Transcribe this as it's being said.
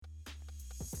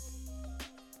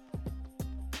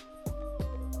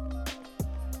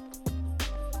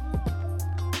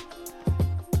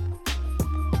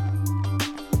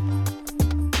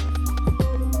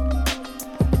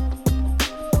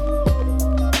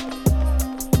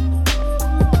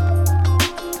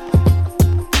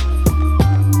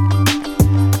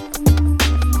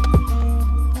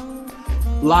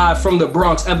Live from the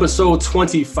Bronx, episode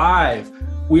 25.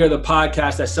 We are the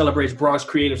podcast that celebrates Bronx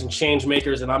creatives and change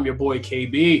makers, and I'm your boy,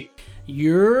 KB.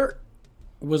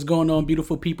 What's going on,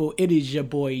 beautiful people? It is your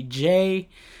boy, Jay.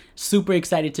 Super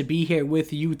excited to be here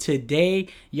with you today.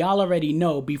 Y'all already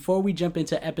know, before we jump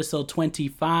into episode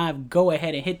 25, go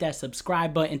ahead and hit that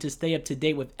subscribe button to stay up to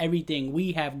date with everything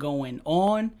we have going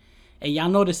on. And y'all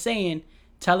know the saying,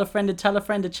 tell a friend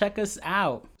to check us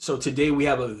out. So today we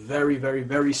have a very, very,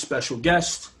 very special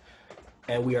guest,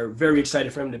 and we are very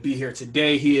excited for him to be here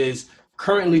today. He is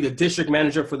currently the district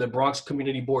manager for the Bronx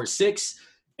Community Board 6,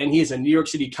 and he is a New York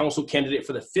City Council candidate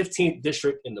for the 15th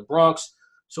district in the Bronx.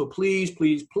 So please,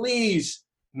 please, please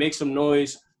make some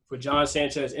noise for John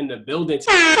Sanchez in the building.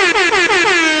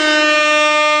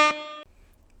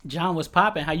 John, what's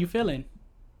popping? How you feeling?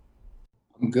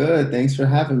 I'm good. Thanks for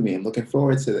having me. I'm looking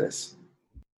forward to this.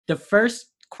 The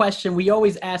first question we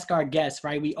always ask our guests,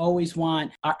 right? We always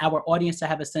want our audience to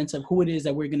have a sense of who it is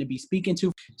that we're going to be speaking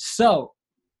to. So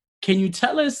can you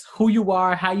tell us who you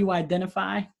are, how you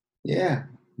identify? Yeah.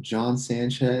 John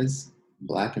Sanchez,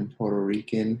 Black and Puerto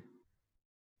Rican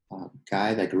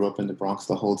guy that grew up in the Bronx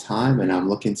the whole time, and I'm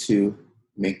looking to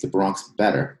make the Bronx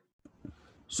better.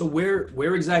 So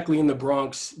where exactly in the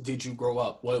Bronx did you grow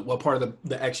up? What part of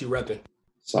the X you repping?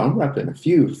 So I'm repping a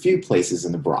few places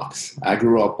in the Bronx. I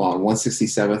grew up on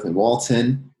 167th and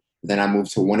Walton. Then I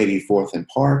moved to 184th and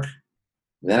Park.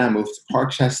 Then I moved to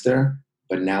Parkchester.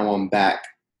 But now I'm back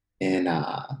in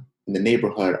the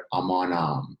neighborhood.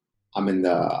 I'm in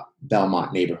the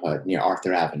Belmont neighborhood near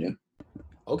Arthur Avenue.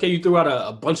 Okay, you threw out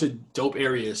a bunch of dope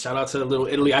areas. Shout out to Little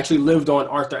Italy. I actually lived on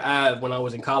Arthur Ave when I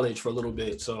was in college for a little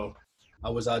bit. So I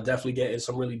was definitely getting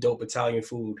some really dope Italian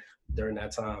food during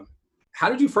that time. How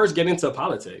did you first get into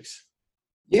politics?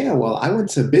 Yeah, well, I went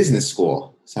to business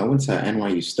school. So I went to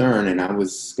NYU Stern, and I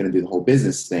was going to do the whole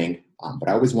business thing. But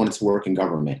I always wanted to work in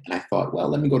government. And I thought, well,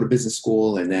 let me go to business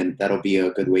school, and then that'll be a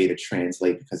good way to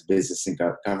translate because business and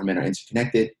government are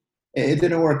interconnected. It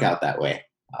didn't work out that way.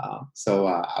 So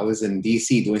I was in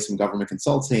D.C. doing some government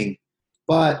consulting,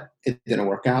 but it didn't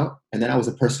work out. And then I was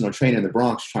a personal trainer in the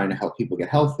Bronx trying to help people get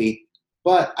healthy.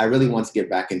 But I really wanted to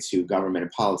get back into government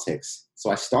and politics.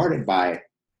 So I started by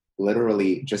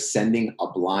literally just sending a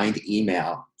blind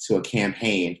email to a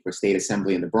campaign for state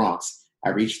assembly in the Bronx. I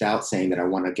reached out saying that I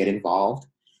want to get involved.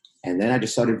 And then I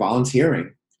just started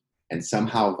volunteering. And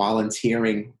somehow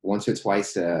volunteering once or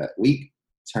twice a week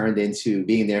turned into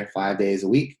being there 5 days a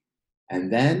week.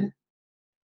 And then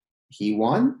he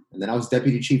won. And then I was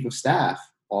deputy chief of staff,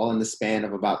 all in the span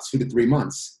of about 2 to 3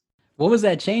 months. What was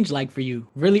that change like for you?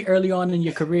 Really early on in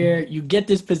your career, you get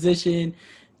this position.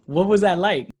 What was that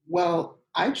like? Well,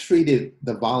 I treated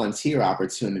the volunteer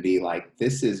opportunity like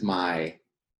this is my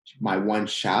one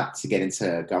shot to get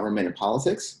into government and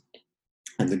politics.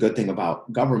 And the good thing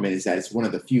about government is that it's one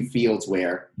of the few fields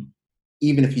where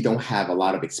even if you don't have a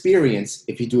lot of experience,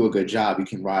 if you do a good job, you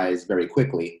can rise very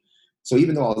quickly. So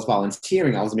even though I was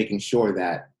volunteering, I was making sure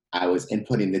that I was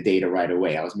inputting the data right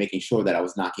away. I was making sure that I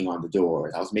was knocking on the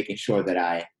doors. I was making sure that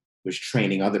I was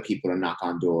training other people to knock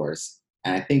on doors.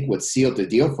 And I think what sealed the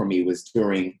deal for me was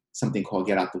during something called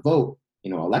Get Out the Vote,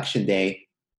 election day,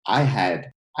 I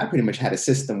pretty much had a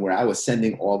system where I was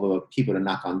sending all the people to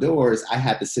knock on doors. I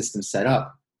had the system set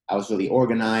up. I was really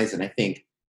organized. And I think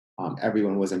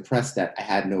everyone was impressed that I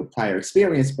had no prior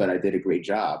experience, but I did a great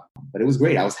job. But it was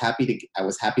great. I was happy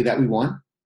that we won.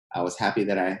 I was happy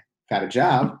that I got a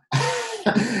job.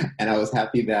 And I was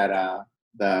happy that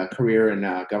the career in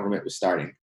government was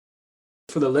starting.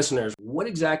 For the listeners, what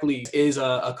exactly is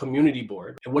a community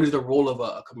board? And what is the role of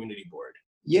a community board?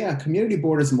 Yeah, community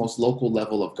board is the most local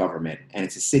level of government, and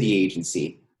it's a city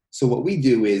agency. So what we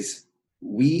do is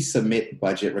we submit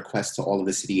budget requests to all of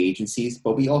the city agencies,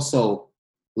 but we also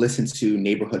listen to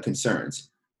neighborhood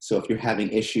concerns. So if you're having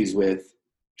issues with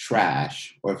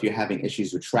trash, or if you're having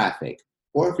issues with traffic,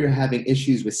 or if you're having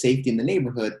issues with safety in the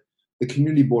neighborhood, the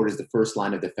community board is the first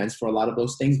line of defense for a lot of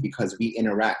those things because we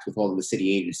interact with all of the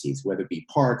city agencies, whether it be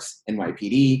parks,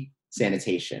 NYPD,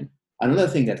 sanitation. Another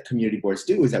thing that community boards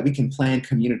do is that we can plan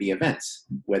community events,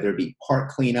 whether it be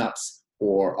park cleanups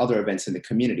or other events in the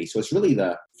community. So it's really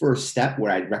the first step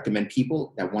where I'd recommend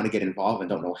people that want to get involved and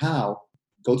don't know how,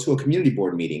 go to a community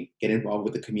board meeting, get involved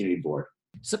with the community board.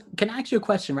 So can I ask you a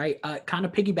question, right? Kind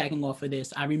of piggybacking off of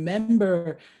this. I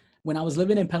remember when I was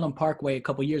living in Pelham Parkway a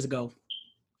couple years ago,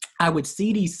 I would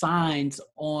see these signs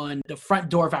on the front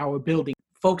door of our building,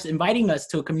 folks inviting us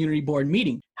to a community board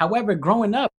meeting. However,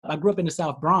 growing up, I grew up in the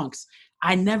South Bronx.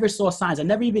 I never saw signs. I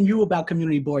never even knew about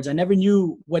community boards. I never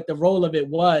knew what the role of it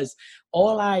was.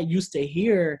 All I used to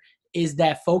hear is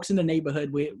that folks in the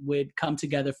neighborhood would come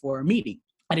together for a meeting.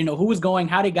 I didn't know who was going,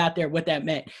 how they got there, what that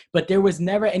meant. But there was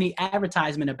never any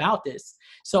advertisement about this.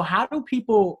 So how do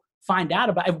people find out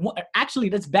about it? Actually,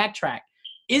 let's backtrack.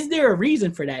 Is there a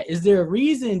reason for that? Is there a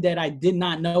reason that I did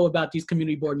not know about these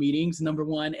community board meetings, number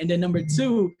one? And then number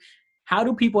two, how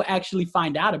do people actually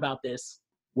find out about this?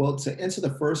 Well, to answer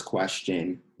the first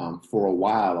question, for a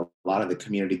while, a lot of the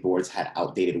community boards had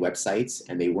outdated websites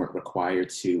and they weren't required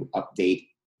to update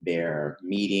their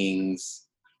meetings,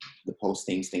 the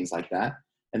postings, things like that.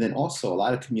 And then also a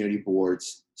lot of community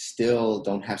boards still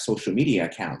don't have social media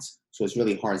accounts. So it's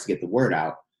really hard to get the word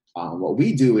out. What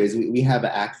we do is we have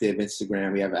an active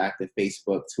Instagram, we have an active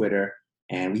Facebook, Twitter,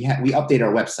 and we update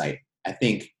our website. I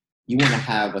think you want to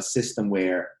have a system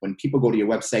where when people go to your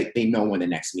website, they know when the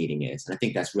next meeting is. And I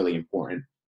think that's really important.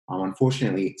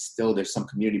 Unfortunately, still there's some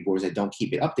community boards that don't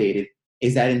keep it updated.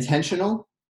 Is that intentional?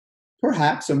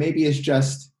 Perhaps, or maybe it's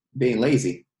just being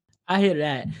lazy. I hear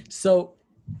that. So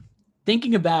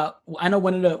thinking about, I know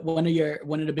one of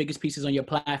the biggest pieces on your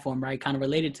platform, right, kind of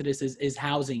related to this is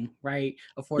housing, right?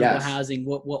 Affordable Yes. housing,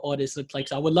 what all this looks like.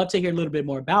 So I would love to hear a little bit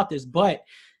more about this, but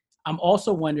I'm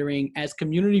also wondering, as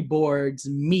community boards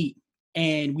meet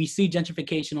and we see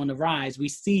gentrification on the rise, we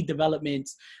see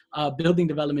developments, building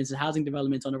developments and housing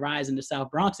developments on the rise in the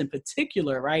South Bronx in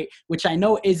particular, right? Which I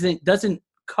know doesn't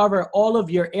cover all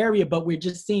of your area, but we're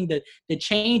just seeing the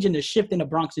change and the shift in the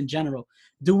Bronx in general.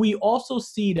 Do we also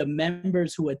see the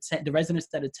members who attend, the residents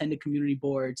that attend the community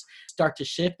boards, start to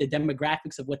shift the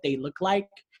demographics of what they look like?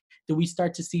 Do we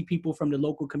start to see people from the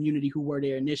local community who were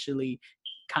there initially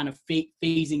kind of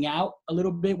phasing out a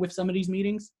little bit with some of these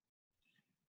meetings?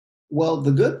 Well,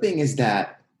 the good thing is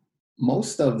that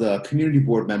most of the community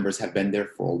board members have been there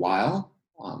for a while.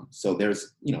 So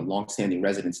there's, longstanding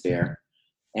residents there.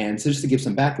 And so just to give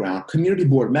some background, community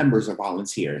board members are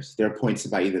volunteers. They're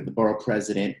appointed by either the borough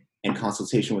president in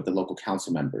consultation with the local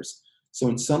council members. So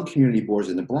in some community boards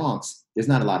in the Bronx, there's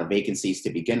not a lot of vacancies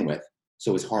to begin with.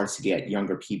 So it's hard to get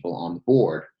younger people on the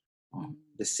board.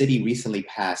 The city recently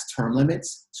passed term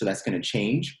limits, so that's going to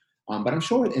change. But I'm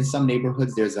sure in some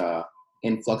neighborhoods, there's a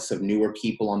influx of newer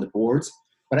people on the boards.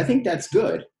 But I think that's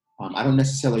good. I don't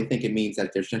necessarily think it means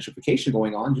that there's gentrification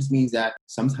going on. It just means that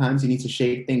sometimes you need to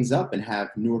shake things up and have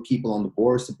newer people on the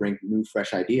boards to bring new,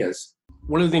 fresh ideas.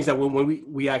 One of the things that when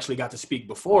we actually got to speak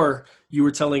before, you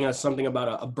were telling us something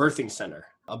about a birthing center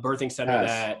Yes.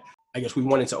 that I guess we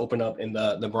wanted to open up in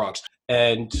the Bronx,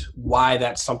 and why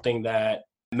that's something that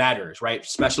matters, right?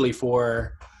 Especially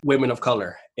for women of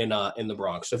color in the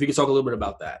Bronx. So if you could talk a little bit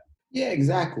about that. Yeah,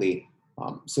 exactly.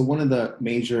 So one of the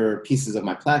major pieces of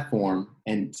my platform,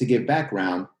 and to give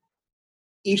background,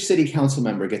 each city council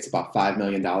member gets about $5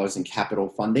 million in capital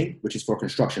funding, which is for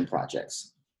construction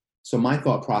projects. So my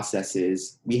thought process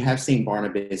is we have St.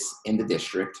 Barnabas in the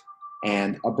district,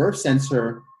 and a birth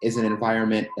center is an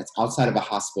environment that's outside of a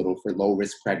hospital for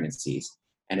low-risk pregnancies,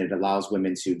 and it allows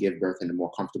women to give birth in a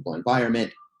more comfortable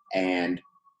environment. And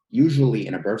usually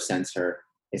in a birth center,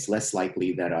 it's less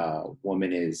likely that a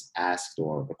woman is asked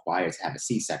or required to have a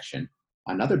C-section.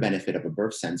 Another benefit of a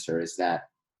birth center is that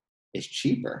it's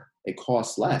cheaper. It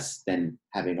costs less than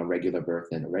having a regular birth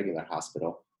in a regular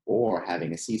hospital or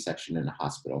having a C-section in a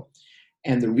hospital.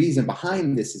 And the reason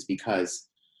behind this is because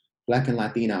Black and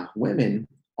Latina women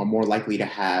are more likely to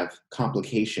have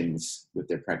complications with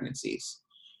their pregnancies.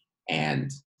 And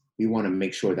we want to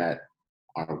make sure that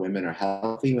our women are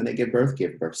healthy when they give birth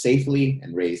safely,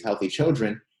 and raise healthy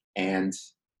children. And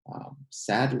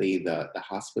sadly, the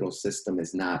hospital system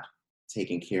is not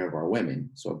taking care of our women.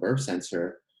 So a birth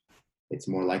center, it's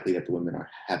more likely that the women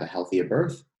have a healthier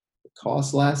birth, it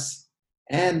costs less,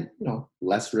 and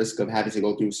less risk of having to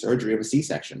go through surgery of a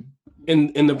C-section.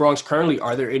 In the Bronx currently,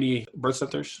 are there any birth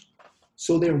centers?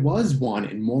 So there was one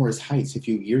in Morris Heights a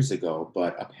few years ago,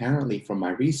 but apparently from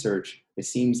my research, it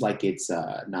seems like it's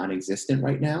non-existent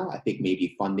right now. I think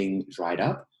maybe funding dried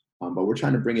up, but we're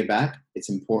trying to bring it back. It's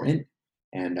important,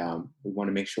 and we want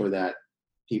to make sure that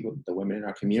the women in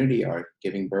our community are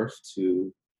giving birth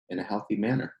to in a healthy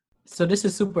manner. So this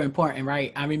is super important,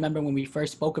 right? I remember when we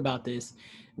first spoke about this,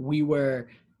 we were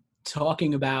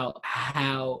talking about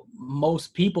how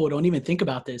most people don't even think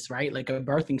about this, right? Like a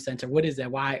birthing center. What is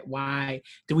that? Why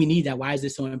do we need that? Why is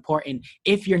this so important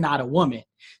if you're not a woman?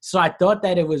 So I thought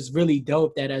that it was really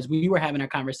dope that as we were having our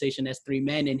conversation as three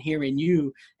men and hearing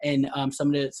you and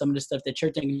some of the stuff that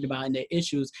you're thinking about and the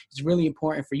issues, it's really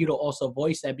important for you to also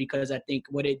voice that, because I think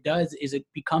what it does is it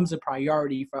becomes a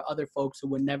priority for other folks who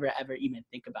would never ever even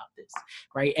think about this,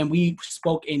 right? And we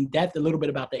spoke in depth a little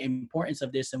bit about the importance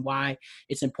of this and why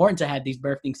it's important to have these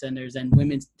birthing centers centers and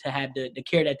women to have the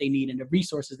care that they need and the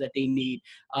resources that they need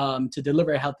to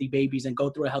deliver healthy babies and go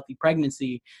through a healthy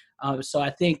pregnancy. So I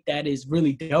think that is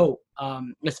really dope,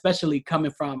 especially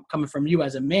coming from you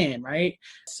as a man, right?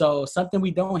 So something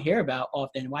we don't hear about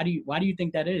often. Why do you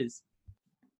think that is?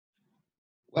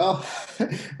 Well,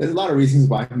 there's a lot of reasons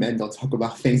why men don't talk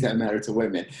about things that matter to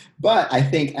women. But I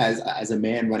think as a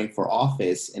man running for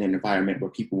office in an environment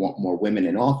where people want more women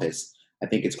in office, I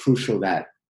think it's crucial that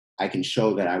I can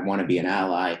show that I want to be an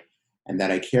ally and that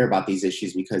I care about these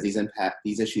issues, because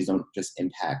these issues don't just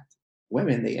impact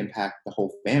women, they impact the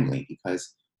whole family.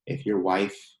 Because if your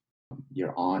wife,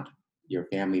 your aunt, your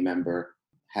family member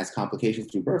has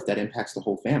complications through birth, that impacts the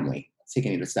whole family.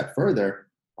 Taking it a step further,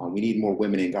 we need more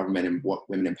women in government and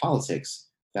women in politics.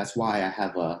 That's why I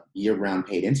have a year-round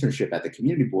paid internship at the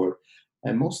community board.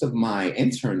 And most of my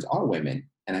interns are women.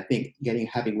 And I think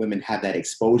having women have that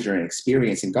exposure and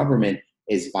experience in government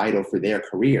is vital for their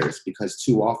careers, because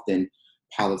too often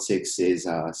politics is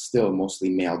still mostly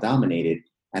male dominated.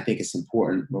 I think it's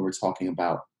important when we're talking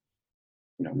about,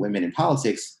 women in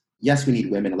politics. Yes, we need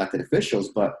women elected officials,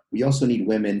 but we also need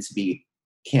women to be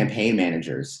campaign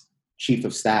managers, chief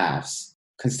of staffs,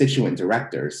 constituent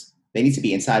directors. They need to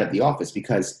be inside of the office,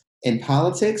 because in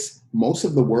politics, most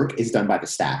of the work is done by the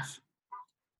staff.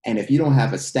 And if you don't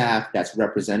have a staff that's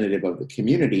representative of the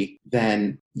community,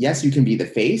 then yes, you can be the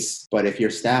face, but if your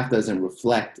staff doesn't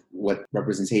reflect what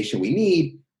representation we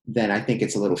need, then I think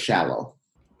it's a little shallow.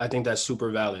 I think that's super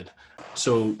valid.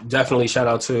 So definitely shout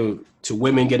out to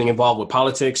women getting involved with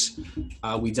politics.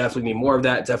 We definitely need more of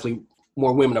that. Definitely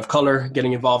more women of color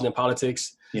getting involved in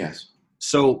politics. Yes.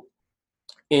 So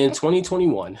in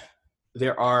 2021,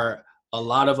 there are a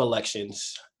lot of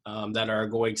elections that are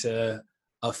going to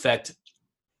affect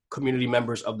community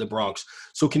members of the Bronx.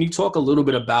 So can you talk a little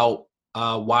bit about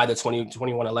why the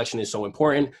 2021 election is so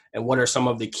important, and what are some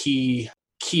of the key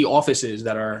offices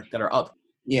that are up?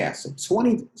 Yeah,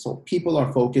 so people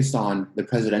are focused on the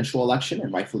presidential election,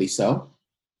 and rightfully so.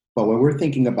 But when we're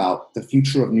thinking about the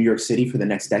future of New York City for the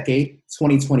next decade,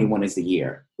 2021 is the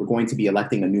year. We're going to be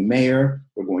electing a new mayor.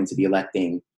 We're going to be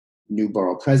electing new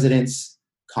borough presidents,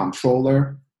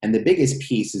 comptroller. And the biggest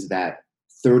piece is that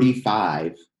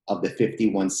 35 of the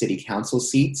 51 city council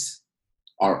seats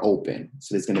are open.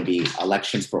 So there's going to be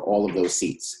elections for all of those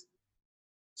seats.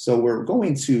 So we're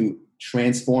going to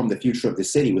transform the future of the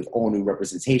city with all new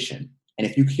representation. And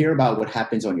if you care about what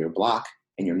happens on your block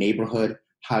and your neighborhood,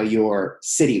 how your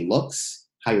city looks,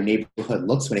 how your neighborhood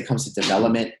looks when it comes to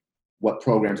development, what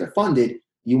programs are funded,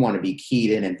 you want to be keyed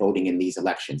in and voting in these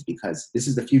elections, because this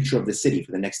is the future of the city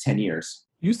for the next 10 years.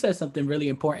 You said something really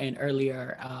important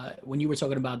earlier when you were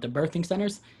talking about the birthing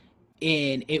centers.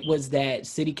 And it was that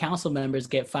city council members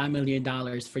get $5 million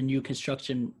for new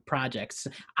construction projects.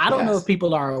 I don't know if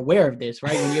people are aware of this,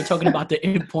 right? When you're talking about the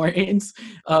importance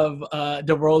of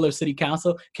the role of city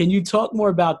council, can you talk more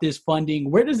about this funding?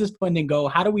 Where does this funding go?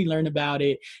 How do we learn about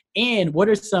it? And what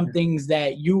are some things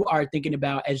that you are thinking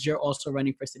about as you're also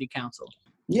running for city council?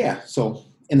 Yeah, so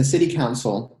in the city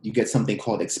council, you get something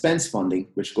called expense funding,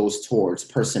 which goes towards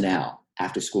personnel,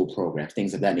 after school programs,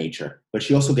 things of that nature. But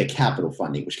you also get capital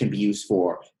funding, which can be used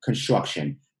for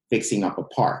construction, fixing up a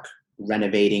park,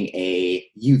 renovating a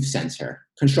youth center,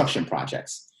 construction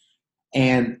projects.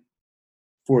 And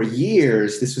for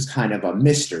years, this was kind of a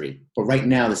mystery. But right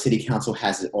now, the city council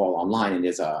has it all online, and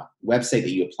there's a website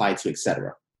that you apply to, et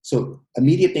cetera. So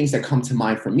immediate things that come to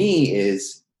mind for me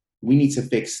is we need to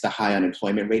fix the high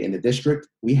unemployment rate in the district.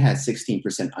 We had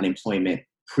 16% unemployment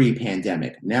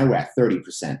pre-pandemic. Now we're at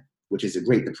 30%. Which is a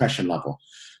Great Depression level.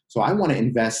 So I want to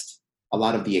invest a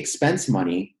lot of the expense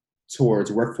money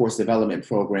towards workforce development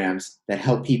programs that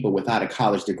help people without a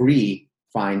college degree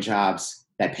find jobs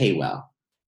that pay well.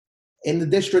 In the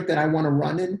district that I want to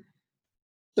run in,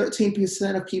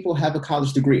 13% of people have a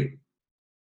college degree.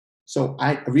 So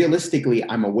realistically,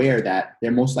 I'm aware that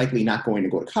they're most likely not going to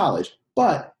go to college,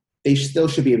 but they still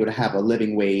should be able to have a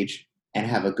living wage and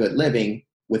have a good living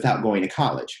without going to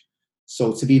college.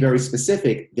 So to be very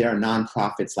specific, there are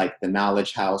nonprofits like the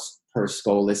Knowledge House,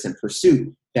 Perscolis, and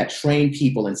Pursuit that train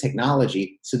people in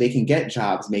technology so they can get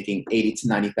jobs making $80,000 to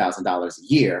 $90,000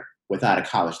 a year without a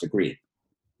college degree.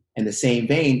 In the same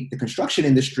vein, the construction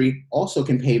industry also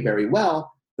can pay very well,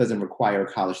 doesn't require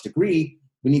a college degree.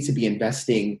 We need to be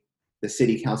investing the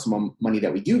city council money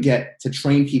that we do get to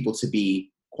train people to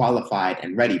be qualified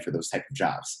and ready for those type of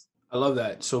jobs. I love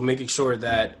that. So making sure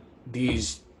that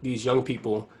these young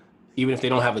people, even if they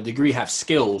don't have a degree, have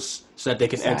skills so that they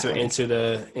can enter into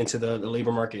the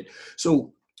labor market.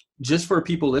 So just for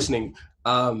people listening,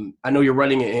 I know you're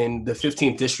running in the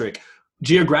 15th district.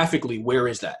 Geographically, where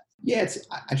is that? Yeah,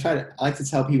 I like to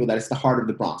tell people that it's the heart of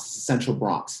the Bronx, it's the central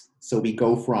Bronx. So we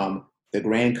go from the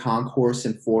Grand Concourse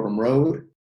in Fordham Road,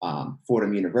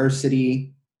 Fordham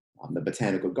University, the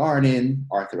Botanical Garden,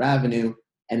 Arthur Avenue,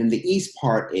 and then the east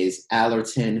part is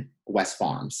Allerton, West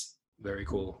Farms. Very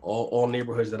cool. All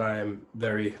neighborhoods that I am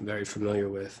very, very familiar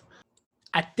with.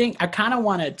 I think I kind of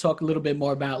want to talk a little bit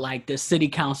more about like the city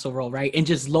council role, right? And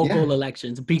just Yeah, local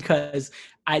elections, because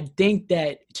I think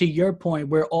that to your point,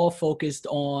 we're all focused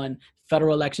on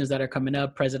federal elections that are coming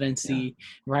up, yeah. presidency,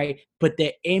 right? But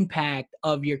the impact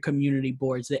of your community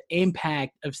boards, the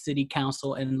impact of city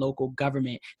council and local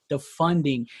government, the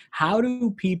funding, how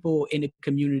do people in the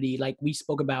community, like we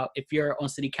spoke about, if you're on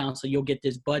city council, you'll get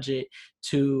this budget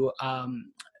to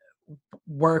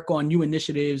work on new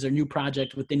initiatives or new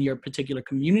projects within your particular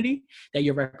community that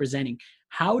you're representing.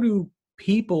 How do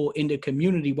people in the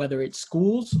community, whether it's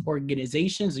schools,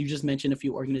 organizations, you just mentioned a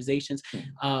few organizations,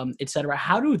 et cetera,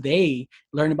 how do they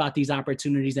learn about these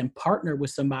opportunities and partner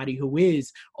with somebody who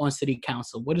is on city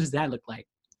council? What does that look like?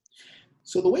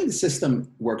 So the way the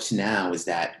system works now is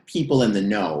that people in the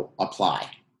know apply.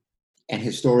 And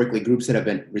historically, groups that have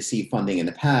been received funding in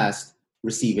the past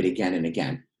receive it again and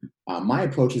again. My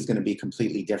approach is going to be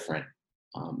completely different.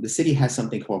 The city has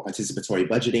something called participatory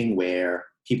budgeting, where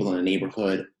people in the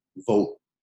neighborhood vote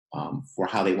for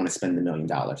how they want to spend the $1 million.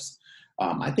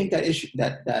 I think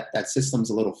that system's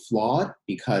a little flawed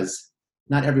because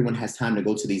not everyone has time to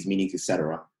go to these meetings,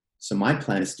 etc. So my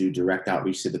plan is to do direct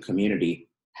outreach to the community,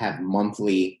 have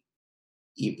monthly,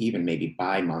 even maybe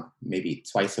bi-month, maybe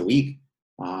twice a week,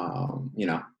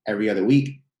 every other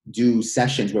week, do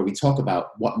sessions where we talk about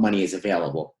what money is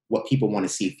available, what people want to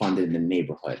see funded in the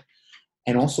neighborhood,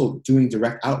 and also doing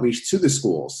direct outreach to the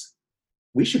schools.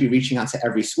 We should be reaching out to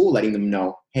every school, letting them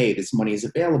know, hey, this money is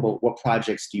available. What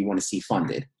projects do you want to see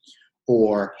funded?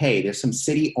 Or, hey, there's some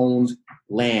city-owned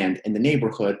land in the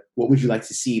neighborhood. What would you like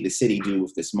to see the city do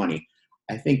with this money?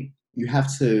 I think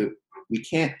we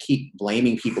can't keep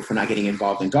blaming people for not getting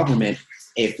involved in government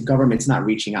if government's not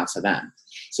reaching out to them.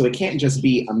 So it can't just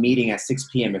be a meeting at 6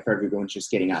 p.m. if everyone's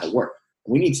just getting out of work.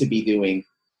 We need to be doing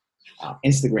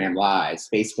Instagram lives,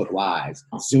 Facebook lives,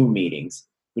 Zoom meetings.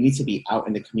 We need to be out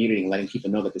in the community and letting people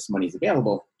know that this money is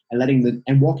available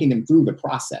and walking them through the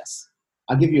process.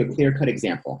 I'll give you a clear-cut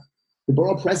example. The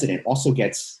borough president also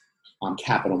gets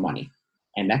capital money,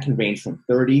 and that can range from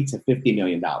 $30 to $50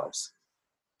 million.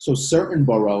 So certain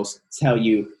boroughs tell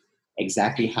you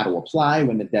exactly how to apply,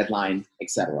 when the deadline,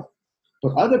 etc.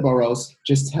 But other boroughs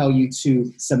just tell you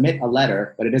to submit a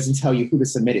letter, but it doesn't tell you who to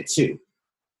submit it to.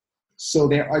 So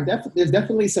there's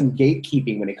definitely some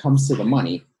gatekeeping when it comes to the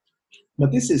money,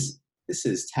 but this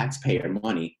is taxpayer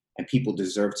money, and people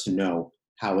deserve to know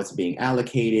how it's being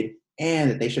allocated and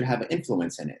that they should have an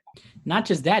influence in it. Not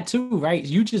just that too, right?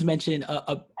 You just mentioned,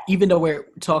 even though we're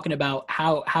talking about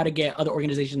how to get other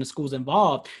organizations and schools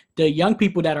involved, the young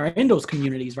people that are in those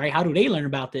communities, right? How do they learn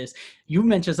about this? You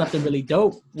mentioned something really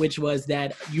dope, which was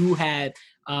that you had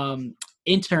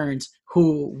interns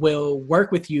who will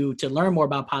work with you to learn more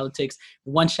about politics.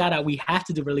 One shout out we have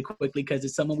to do really quickly, because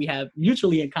it's someone we have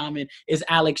mutually in common, is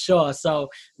Alex Shaw. So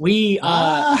we,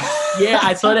 yeah,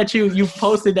 I saw that you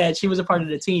posted that she was a part of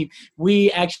the team.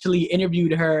 We actually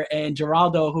interviewed her and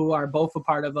Geraldo, who are both a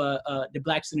part of the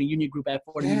Black Student Union group at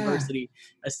Fordham University,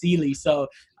 Sealy. So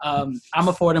I'm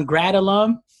a Fordham grad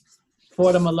alum,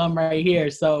 Fordham alum right here.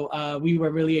 So we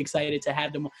were really excited to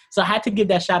have them. So I had to give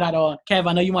that shout out on Kev.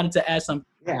 I know you wanted to add something.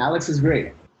 Yeah, Alex is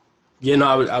great. Yeah, no,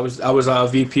 I was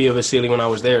VP of Asili when I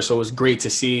was there, so it was great to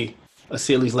see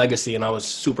Asili's legacy, and I was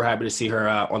super happy to see her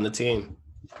on the team.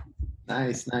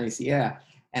 Nice, yeah.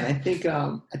 And I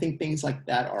think things like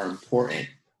that are important.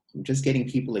 Just getting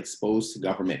people exposed to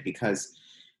government, because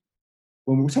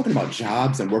when we're talking about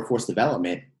jobs and workforce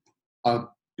development, a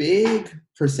big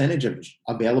percentage of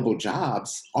available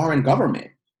jobs are in government.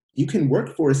 You can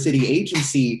work for a city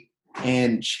agency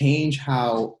and change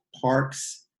how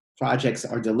parks projects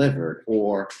are delivered,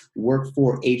 or work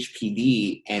for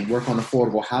HPD and work on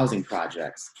affordable housing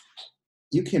projects.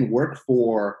 You can work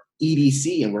for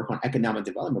EDC and work on economic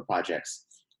development projects.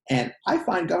 And I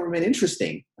find government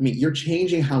interesting. I mean, you're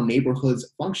changing how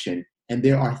neighborhoods function, and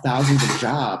there are thousands of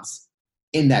jobs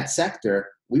in that sector.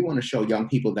 We want to show young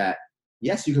people that,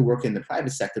 yes, you can work in the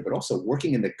private sector, but also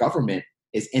working in the government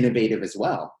is innovative as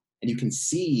well. And you can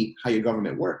see how your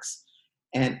government works.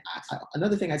 And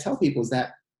another thing I tell people is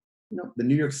that, the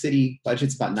New York City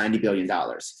budget's about $90 billion.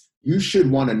 You should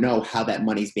want to know how that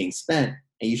money is being spent,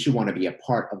 and you should want to be a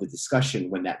part of the discussion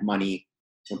when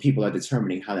people are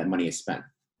determining how that money is spent.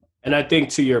 And I think,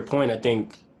 to your point, I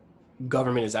think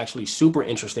government is actually super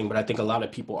interesting, but I think a lot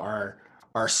of people are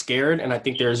are scared, and I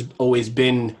think there's always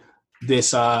been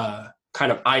this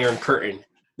kind of iron curtain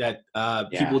that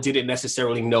people didn't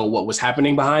necessarily know what was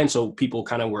happening behind, so people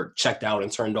kind of were checked out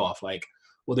and turned off. Like,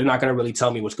 well, they're not going to really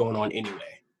tell me what's going on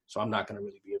anyway, so I'm not going to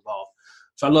really be involved.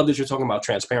 So I love that you're talking about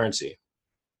transparency.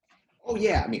 Oh,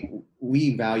 yeah. I mean,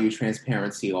 we value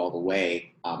transparency all the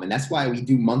way. And that's why we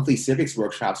do monthly civics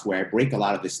workshops where I break a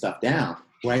lot of this stuff down,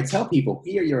 where I tell people,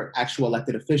 here are your actual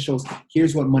elected officials.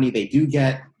 Here's what money they do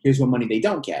get. Here's what money they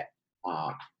don't get.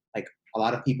 Like a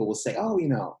lot of people will say, oh,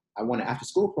 I want an after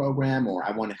school program, or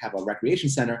I want to have a recreation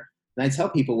center. And I tell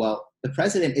people, well, the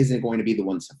president isn't going to be the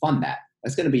one to fund that.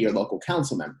 That's going to be your local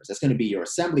council members. That's going to be your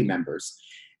assembly members.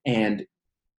 And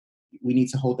we need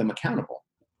to hold them accountable.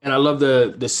 And I love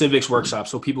the civics workshop,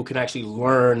 so people can actually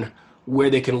learn where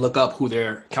they can look up who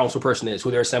their council person is, who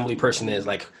their assembly person is,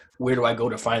 like, where do I go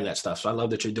to find that stuff? So I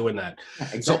love that you're doing that. Yeah,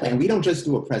 exactly. And we don't just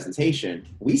do a presentation.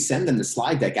 We send them the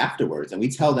slide deck afterwards, and we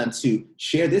tell them to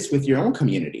share this with your own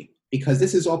community, because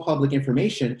this is all public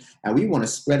information, and we want to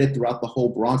spread it throughout the whole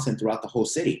Bronx and throughout the whole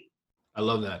city. I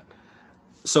love that.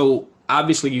 So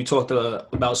obviously you talked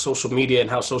about social media and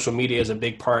how social media is a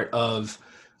big part of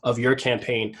your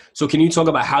campaign. So can you talk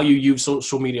about how you use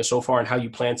social media so far and how you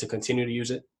plan to continue to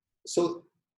use it? So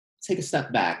take a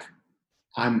step back.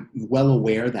 I'm well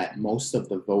aware that most of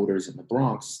the voters in the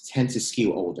Bronx tend to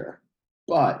skew older,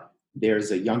 but there's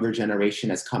a younger generation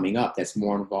that's coming up that's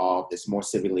more involved, that's more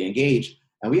civically engaged,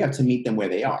 and we have to meet them where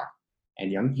they are.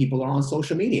 And young people are on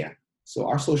social media. So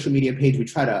our social media page, we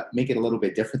try to make it a little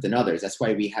bit different than others. That's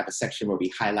why we have a section where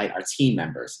we highlight our team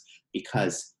members,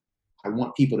 because I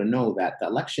want people to know that the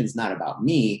election's not about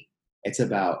me, it's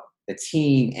about the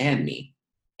team and me.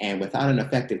 And without an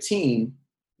effective team,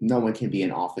 no one can be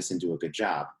in office and do a good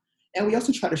job. And we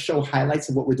also try to show highlights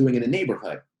of what we're doing in the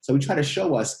neighborhood. So we try to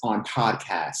show us on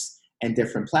podcasts and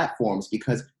different platforms,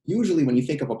 because usually when you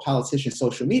think of a politician's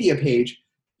social media page,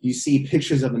 you see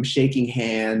pictures of them shaking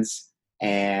hands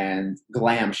and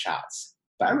glam shots.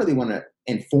 But I really want to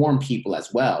inform people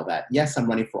as well that, yes, I'm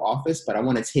running for office, but I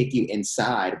want to take you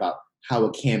inside about how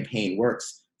a campaign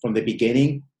works from the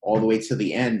beginning all the way to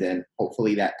the end, and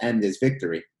hopefully that end is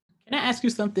victory. Can I ask you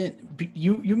something?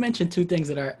 You mentioned two things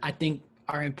that I think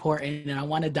are important, and I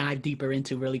want to dive deeper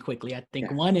into really quickly. I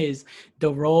think one is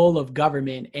the role of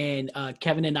government, and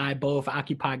Kevin and I both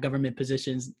occupy government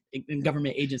positions in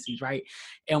government agencies, right?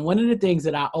 And one of the things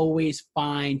that I always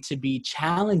find to be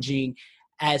challenging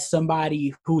as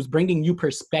somebody who's bringing you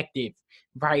perspective,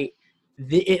 right?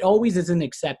 It always isn't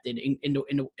accepted in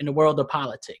the world of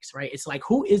politics, right? It's like,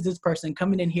 who is this person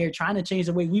coming in here trying to change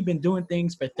the way we've been doing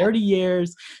things for 30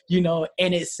 years,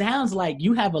 and it sounds like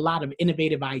you have a lot of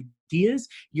innovative ideas.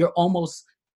 You're almost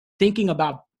thinking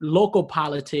about local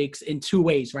politics in two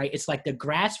ways, right? It's like the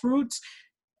grassroots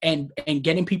and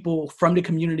getting people from the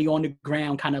community on the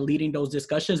ground, kind of leading those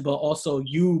discussions, but also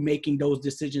you making those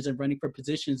decisions and running for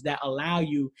positions that allow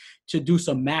you to do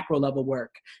some macro level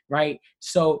work, right?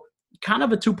 So kind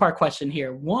of a two-part question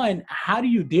here. One, how do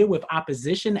you deal with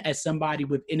opposition as somebody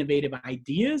with innovative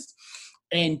ideas?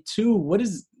 And two, what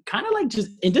is kind of like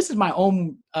and this is my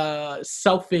own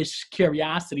selfish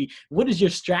curiosity, what is your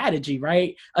strategy,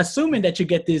 right? Assuming that you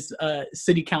get this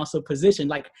city council position,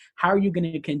 like, how are you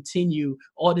going to continue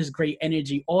all this great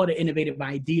energy, all the innovative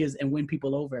ideas, and win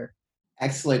people over?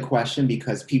 Excellent question,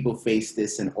 because people face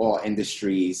this in all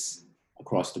industries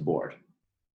across the board.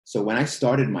 So when I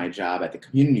started my job at the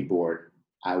community board,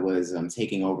 I was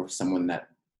taking over someone that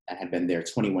had been there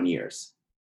 21 years.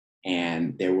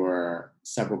 And there were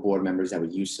several board members that were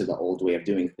used to the old way of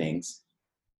doing things.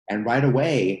 And right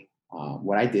away,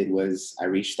 what I did was I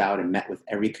reached out and met with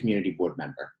every community board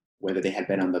member, whether they had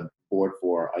been on the board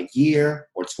for a year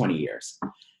or 20 years.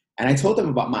 And I told them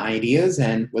about my ideas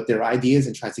and what their ideas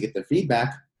and tried to get their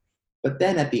feedback. But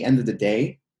then at the end of the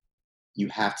day, you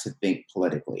have to think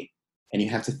politically. And you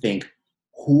have to think,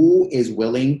 who is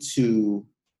willing to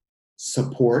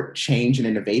support change and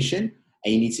innovation?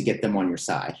 And you need to get them on your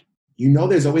side.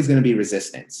 There's always going to be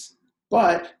resistance,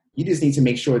 but you just need to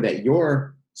make sure that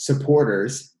your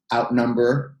supporters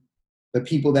outnumber the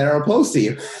people that are opposed to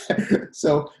you.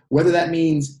 So whether that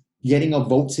means getting a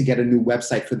vote to get a new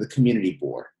website for the community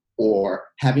board, or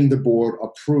having the board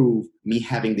approve me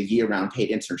having the year-round paid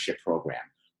internship program,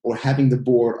 or having the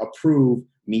board approve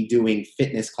me doing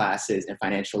fitness classes and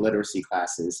financial literacy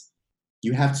classes,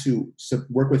 you have to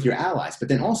work with your allies. But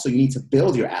then also you need to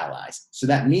build your allies. So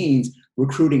that means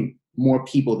recruiting more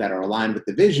people that are aligned with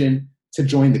the vision to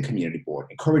join the community board,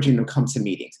 encouraging them to come to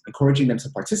meetings, encouraging them to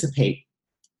participate.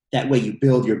 That way you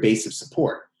build your base of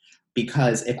support.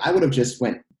 Because if I would have just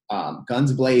went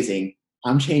guns blazing,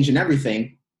 I'm changing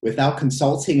everything, without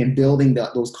consulting and building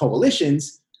those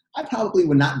coalitions, I probably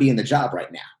would not be in the job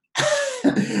right now.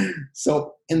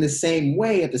 So in the same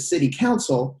way at the city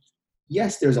council,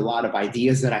 yes, there's a lot of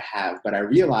ideas that I have, but I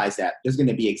realize that there's going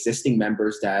to be existing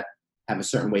members that have a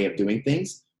certain way of doing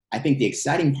things. I think the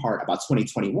exciting part about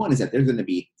 2021 is that there's going to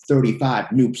be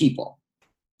 35 new people.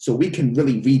 So we can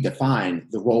really redefine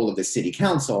the role of the city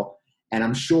council. And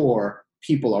I'm sure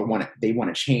people want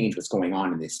to change what's going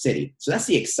on in this city. So that's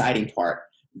the exciting part,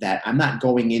 that I'm not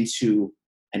going into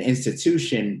an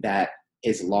institution that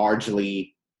is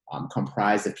largely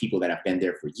comprised of people that have been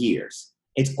there for years.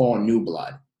 It's all new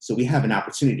blood. So we have an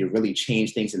opportunity to really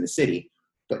change things in the city.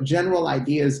 But general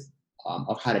ideas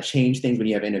of how to change things when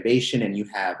you have innovation and you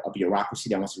have a bureaucracy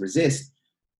that wants to resist,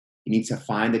 you need to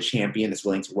find the champion that's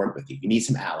willing to work with you. You need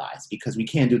some allies, because we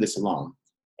can't do this alone.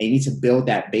 And you need to build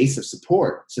that base of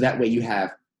support, so that way you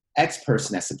have X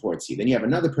person that supports you. Then you have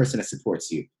another person that supports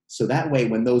you. So that way,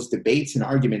 when those debates and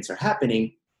arguments are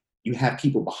happening, you have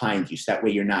people behind you. So that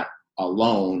way you're not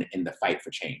alone in the fight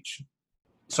for change.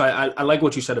 So I like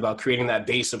what you said about creating that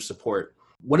base of support.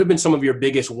 What have been some of your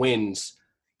biggest wins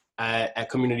at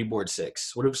Community Board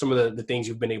 6? What are some of the things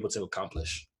you've been able to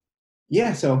accomplish?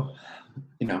 Yeah, so,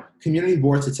 community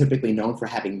boards are typically known for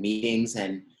having meetings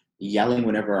and yelling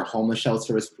whenever a homeless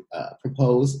shelter is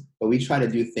proposed, but we try to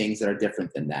do things that are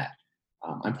different than that.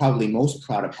 I'm probably most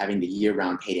proud of having the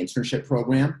year-round paid internship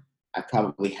program. I've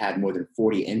probably had more than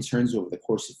 40 interns over the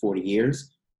course of 40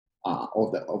 years,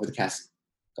 over the past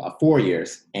 4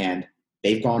 years, and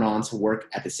they've gone on to work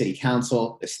at the city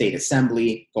council, the state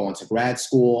assembly, go on to grad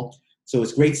school. So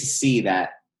it's great to see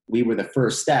that we were the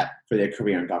first step for their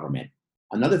career in government.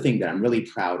 Another thing that I'm really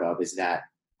proud of is that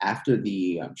after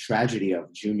the tragedy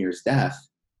of Junior's death,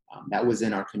 that was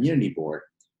in our community board,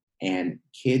 and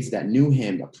kids that knew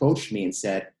him approached me and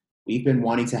said, we've been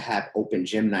wanting to have open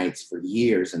gym nights for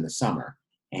years in the summer,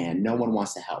 and no one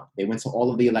wants to help. They went to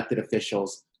all of the elected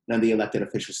officials. None of the elected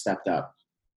officials stepped up.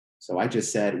 So I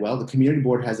just said, well, the community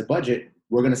board has a budget.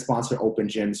 We're going to sponsor open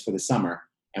gyms for the summer.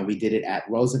 And we did it at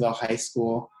Roosevelt High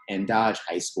School and Dodge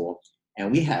High School.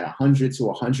 And we had 100 to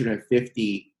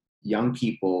 150 young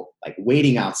people like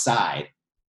waiting outside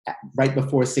right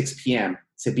before 6 p.m.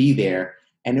 to be there.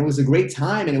 And it was a great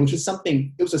time. And it was just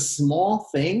something, it was a small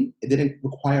thing. It didn't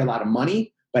require a lot of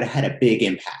money, but it had a big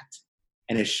impact.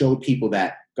 And it showed people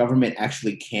that government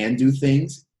actually can do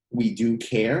things. We do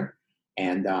care.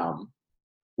 And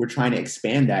we're trying to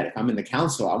expand that. If I'm in the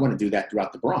council, I want to do that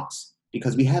throughout the Bronx,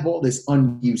 because we have all this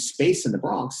unused space in the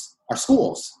Bronx, our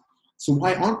schools. So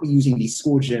why aren't we using these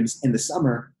school gyms in the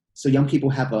summer so young people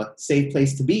have a safe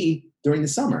place to be during the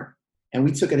summer? And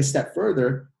we took it a step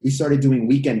further. We started doing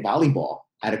weekend volleyball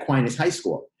at Aquinas High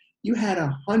School. You had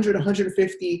 100,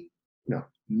 150,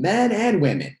 men and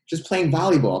women just playing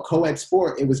volleyball, co-ed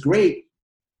sport. It was great.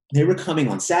 They were coming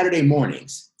on Saturday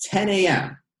mornings, 10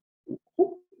 a.m.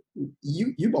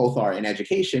 You both are in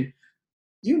education.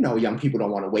 Young people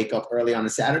don't want to wake up early on a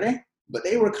Saturday, but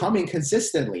they were coming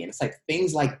consistently. And it's like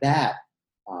things like that.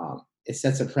 It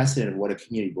sets a precedent of what a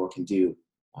community board can do.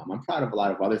 I'm proud of a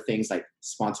lot of other things like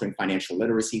sponsoring financial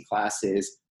literacy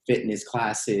classes, fitness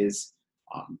classes,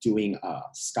 doing a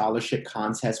scholarship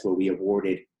contest where we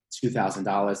awarded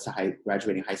 $2,000 to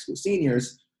graduating high school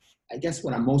seniors. I guess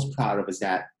what I'm most proud of is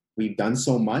that we've done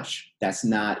so much that's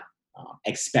not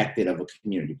expected of a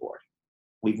community board.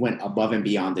 We went above and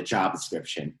beyond the job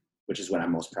description, which is what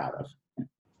I'm most proud of.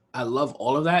 I love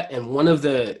all of that. And one of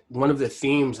the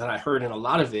themes that I heard in a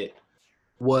lot of it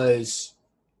was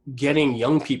getting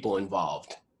young people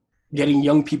involved, getting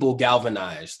young people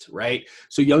galvanized, right?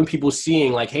 So young people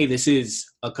seeing like, hey, this is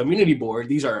a community board.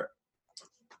 These are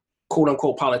quote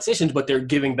unquote politicians, but they're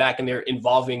giving back and they're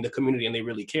involving the community and they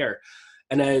really care.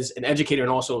 And as an educator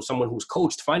and also someone who's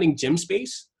coached, finding gym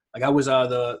space, like I was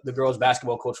the girls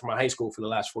basketball coach for my high school for the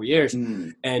last 4 years.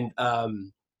 And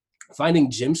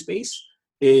finding gym space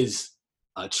is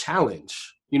a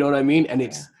challenge. You know what I mean? And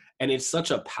it's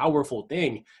such a powerful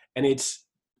thing. And it's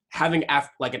having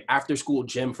like an after school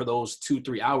gym for those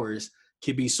 2-3 hours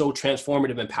can be so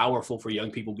transformative and powerful for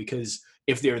young people, because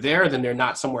if they're there, then they're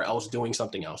not somewhere else doing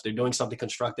something else. They're doing something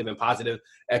constructive and positive,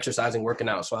 exercising, working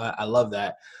out. So I love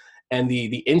that. And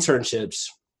the internships,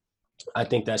 I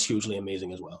think that's hugely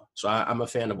amazing as well. So I'm a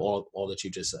fan of all that you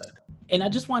just said. And I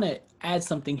just want to add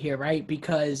something here, right?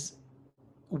 Because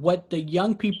what the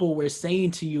young people were saying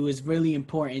to you is really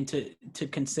important to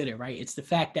consider, right? It's the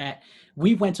fact that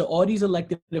we went to all these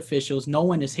elected officials. No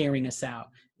one is hearing us out.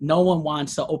 No one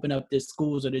wants to open up the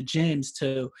schools or the gyms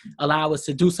to allow us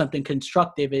to do something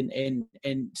constructive and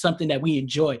something that we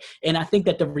enjoy. And I think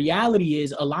that the reality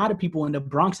is a lot of people in the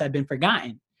Bronx have been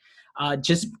forgotten.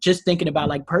 Just thinking about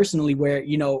like personally where,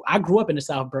 you know, I grew up in the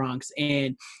South Bronx,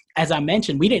 and as I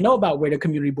mentioned, we didn't know about where the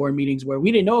community board meetings were.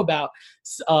 We didn't know about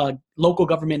local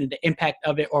government and the impact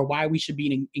of it, or why we should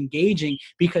be engaging,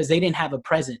 because they didn't have a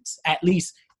presence, at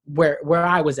least where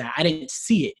I was at. I didn't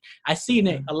see it. I seen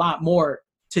it a lot more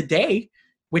today,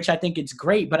 which I think it's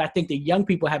great. But I think the young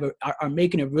people are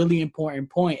making a really important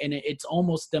point, and it's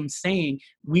almost them saying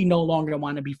we no longer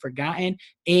want to be forgotten,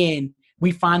 and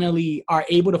we finally are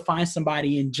able to find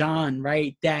somebody in John,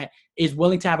 right, that is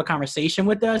willing to have a conversation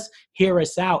with us, hear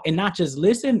us out, and not just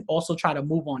listen, also try to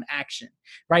move on action,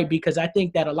 right? Because I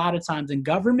think that a lot of times in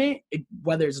government,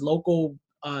 whether it's local,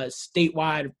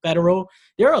 statewide, federal,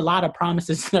 there are a lot of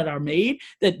promises that are made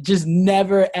that just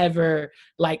never, ever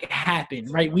like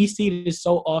happen, right? We see this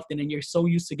so often, and you're so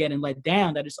used to getting let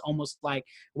down that it's almost like,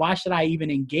 why should I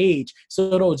even engage?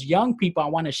 So those young people, I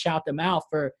want to shout them out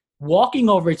for walking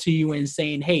over to you and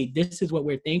saying, hey, this is what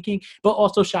we're thinking, but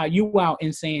also shout you out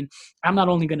and saying, I'm not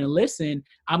only going to listen,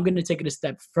 I'm going to take it a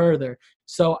step further.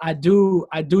 So I do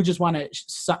just want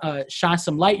to shine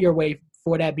some light your way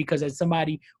for that, because as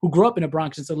somebody who grew up in the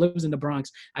Bronx and still lives in the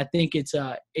Bronx, I think it's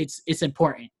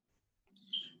important.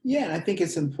 Yeah, and I think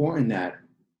it's important that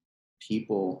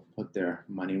people put their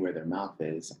money where their mouth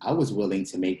is. I was willing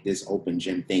to make this open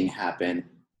gym thing happen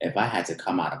if I had to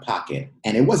come out of pocket.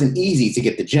 And it wasn't easy to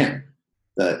get the gym.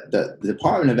 The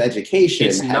Department of Education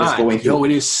It's had us not. going through. Yo,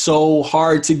 it is so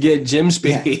hard to get gym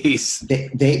space. Yeah.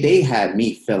 They had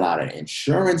me fill out an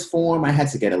insurance form. I had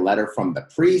to get a letter from the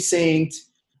precinct.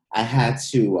 I had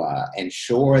to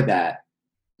ensure that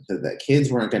the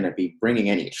kids weren't going to be bringing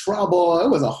any trouble. It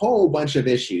was a whole bunch of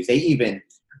issues. They even,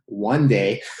 one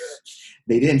day,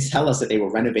 they didn't tell us that they were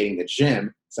renovating the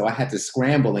gym, so I had to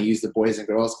scramble and use the Boys and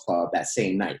Girls Club that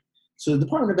same night. So the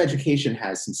Department of Education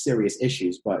has some serious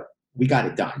issues, but we got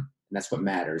it done, and that's what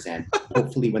matters. And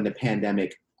hopefully when the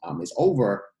pandemic is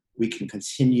over, we can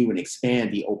continue and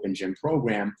expand the open gym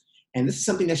program. And this is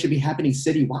something that should be happening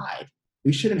citywide.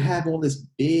 We shouldn't have all this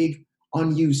big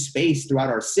unused space throughout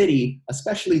our city,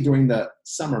 especially during the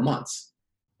summer months.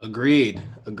 Agreed.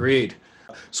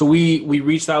 So we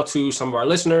reached out to some of our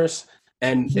listeners,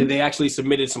 and they actually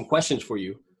submitted some questions for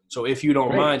you. So if you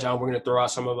don't mind, John, we're going to throw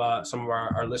out some of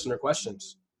our listener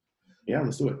questions. Yeah,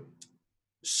 let's do it.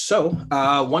 So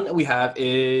one that we have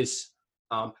is,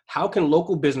 how can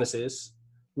local businesses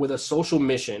with a social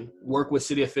mission work with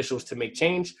city officials to make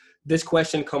change? This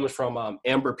question comes from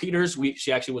Amber Peters.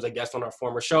 She actually was a guest on our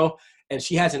former show, and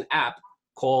she has an app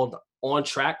called On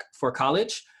Track for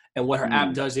College. And what her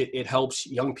app does, it helps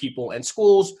young people and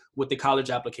schools with the college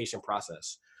application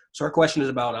process. So her question is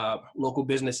about local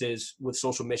businesses with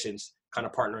social missions kind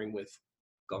of partnering with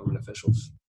government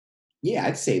officials. Yeah,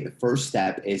 I'd say the first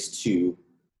step is to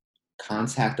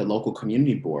contact a local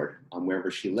community board wherever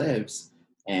she lives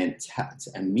and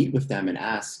meet with them and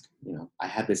ask, I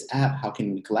have this app, how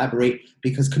can we collaborate?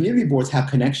 Because community boards have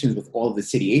connections with all of the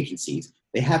city agencies.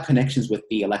 They have connections with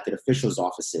the elected officials'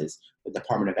 offices, the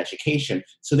Department of Education,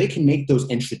 so they can make those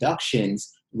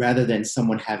introductions rather than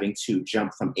someone having to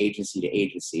jump from agency to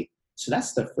agency. So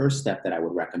that's the first step that I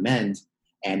would recommend.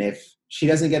 And if she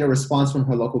doesn't get a response from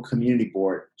her local community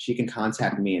board, she can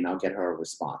contact me and I'll get her a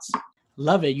response.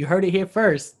 Love it. You heard it here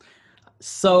first.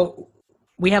 So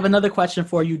we have another question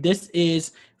for you. This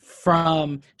is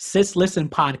from Sis Listen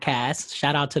Podcast.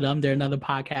 Shout out to them. They're another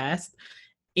podcast.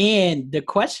 And the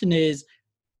question is,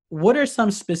 what are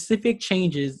some specific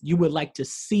changes you would like to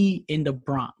see in the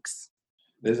Bronx?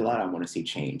 There's a lot I want to see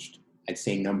changed. I'd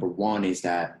say number one is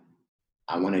that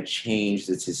I want to change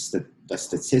the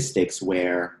statistics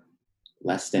where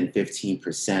less than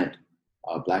 15%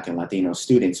 of Black and Latino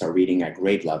students are reading at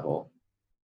grade level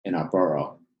in our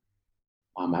borough.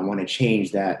 I want to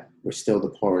change that. We're still the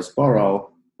poorest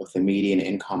borough with a median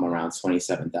income around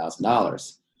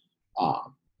 $27,000.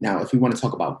 Now, if we want to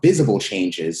talk about visible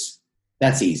changes,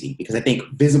 that's easy because I think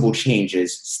visible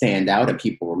changes stand out and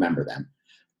people remember them.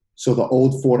 So the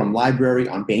old Fordham Library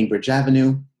on Bainbridge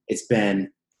Avenue, it's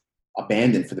been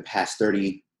abandoned for the past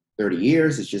 30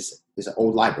 years. It's an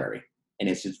old library and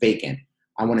it's just vacant.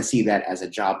 I want to see that as a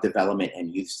job development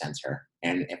and youth center.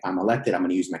 And if I'm elected, I'm going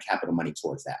to use my capital money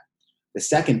towards that. The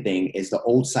second thing is the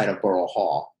old site of Borough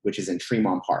Hall, which is in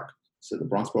Tremont Park. So the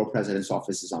Bronx Borough President's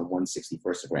office is on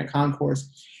 161st and Grand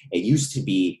Concourse. It used to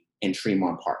be in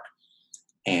Tremont Park.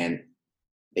 And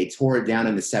they tore it down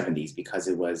in the 70s because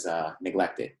it was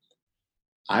neglected.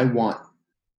 I want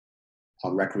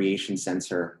a recreation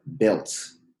center built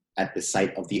at the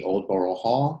site of the old Borough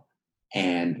Hall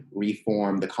and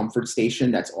reform the comfort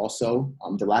station that's also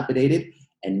dilapidated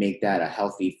and make that a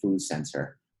healthy food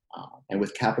center. And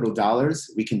with capital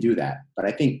dollars, we can do that. But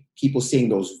I think people seeing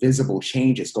those visible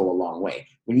changes go a long way.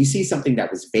 When you see something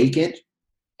that was vacant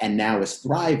and now is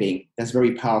thriving, that's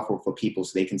very powerful for people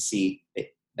so they can see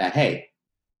that, hey,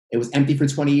 it was empty for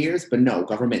 20 years, but no,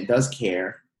 government does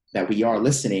care, that we are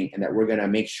listening, and that we're going to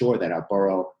make sure that our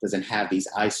borough doesn't have these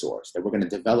eyesores, that we're going to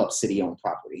develop city-owned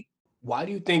property. Why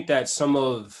do you think that some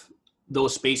of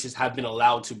those spaces have been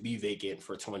allowed to be vacant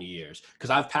for 20 years? Because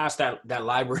I've passed that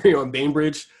library on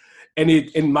Bainbridge, and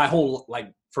in my whole,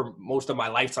 like, for most of my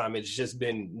lifetime, it's just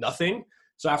been nothing.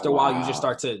 So after a while, you just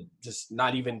start to just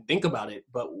not even think about it.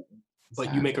 But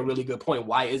Exactly. You make a really good point.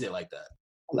 Why is it like that?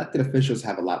 Elected officials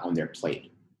have a lot on their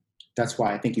plate. That's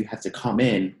why I think you have to come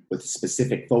in with a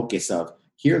specific focus of,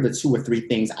 here are the 2 or 3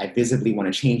 things I visibly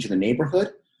want to change in the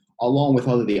neighborhood, along with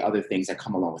all of the other things that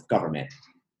come along with government.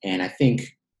 And I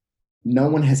think no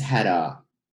one has had a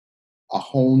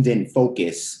honed in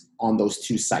focus on those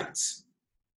 2 sites,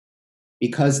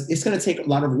 because it's going to take a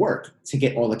lot of work to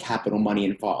get all the capital money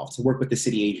involved, to work with the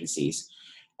city agencies.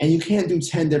 And you can't do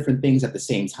 10 different things at the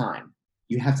same time.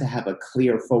 You have to have a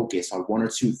clear focus on 1 or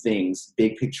 2 things,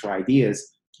 big picture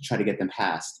ideas, to try to get them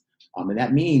passed. And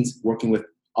that means working with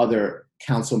other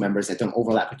council members that don't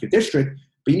overlap with your district,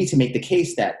 but you need to make the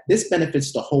case that this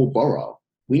benefits the whole borough.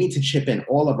 We need to chip in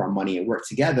all of our money and work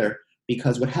together,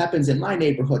 because what happens in my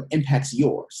neighborhood impacts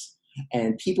yours.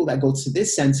 And people that go to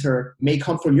this center may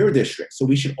come from your district, so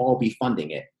we should all be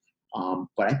funding it.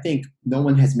 But I think no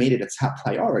one has made it a top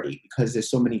priority because there's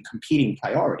so many competing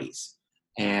priorities.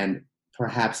 And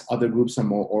perhaps other groups are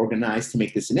more organized to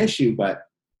make this an issue, but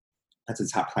that's a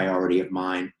top priority of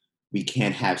mine. We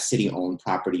can't have city-owned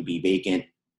property be vacant.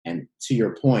 And to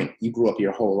your point, you grew up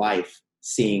your whole life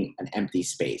seeing an empty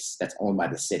space that's owned by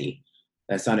the city.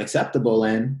 That's unacceptable,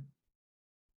 and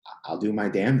I'll do my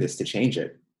damnedest to change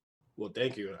it. Well,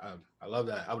 thank you. I love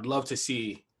that. I would love to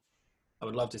see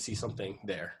something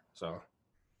there. So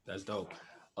that's dope.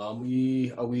 Are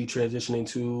we transitioning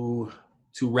to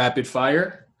rapid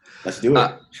fire? Let's do it.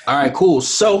 All right, cool.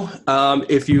 So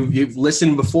if you've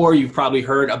listened before, you've probably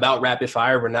heard about rapid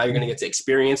fire, but now you're going to get to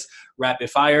experience rapid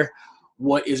fire.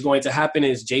 What is going to happen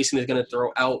is Jason is going to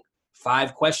throw out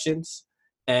 5 questions,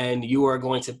 and you are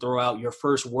going to throw out your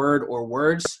first word or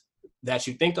words that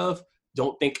you think of.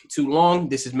 Don't think too long.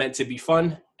 This is meant to be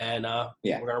fun, and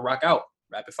we're going to rock out.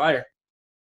 Rapid fire.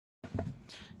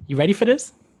 You ready for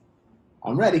this?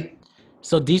 I'm ready.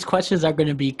 So these questions are going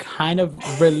to be kind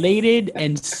of related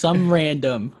and some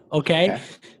random, okay?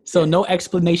 So no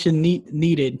explanation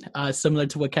needed, similar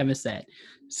to what Kevin said.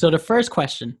 So the first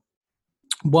question,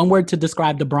 1 word to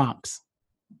describe the Bronx.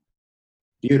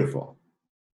 Beautiful.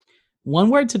 1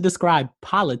 word to describe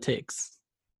politics.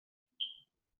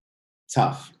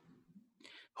 Tough.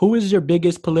 Who is your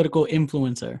biggest political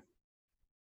influencer?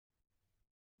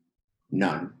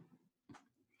 None.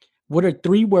 What are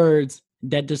 3 words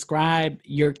that describe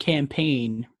your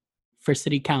campaign for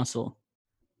city council?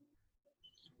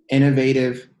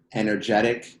 Innovative,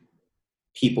 energetic,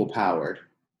 people-powered.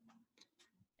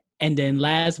 And then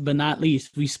last but not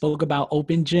least, we spoke about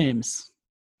open gyms.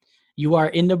 You are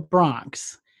in the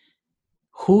Bronx.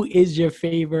 Who is your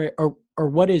favorite, or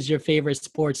what is your favorite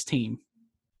sports team?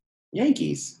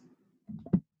 Yankees.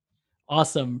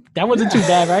 Awesome. That wasn't too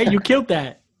bad, right? You killed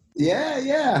that.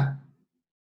 Yeah,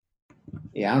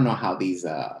 I don't know how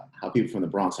how people from the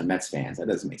Bronx are Mets fans. That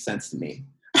doesn't make sense to me.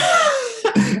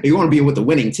 You want to be with the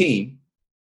winning team.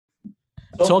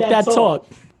 Talk that talk.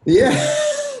 Yeah.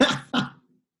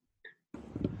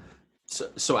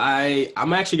 So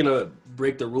I'm actually gonna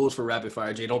break the rules for rapid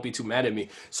fire. Jay, don't be too mad at me.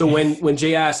 So when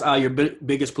Jay asked your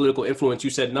biggest political influence, you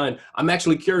said none. I'm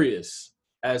actually curious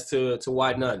as to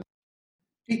why none.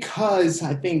 Because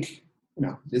I think,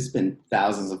 there's been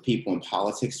thousands of people in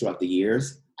politics throughout the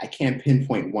years. I can't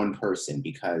pinpoint one person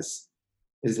because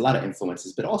there's a lot of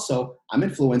influences, but also I'm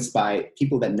influenced by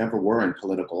people that never were in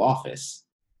political office,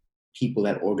 people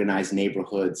that organize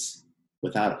neighborhoods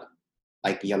without,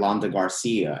 like Yolanda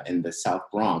Garcia in the South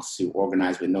Bronx, who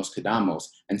organized with Nos Quedamos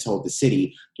and told the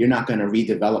city, you're not going to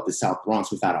redevelop the South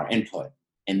Bronx without our input.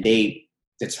 And they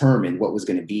determined what was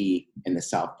going to be in the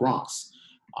South Bronx.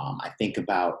 I think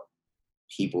about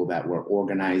people that were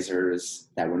organizers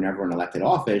that were never in elected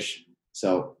office.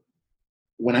 So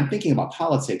when I'm thinking about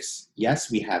politics,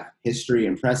 yes, we have history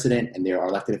and precedent, and there are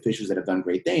elected officials that have done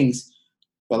great things.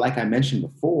 But like I mentioned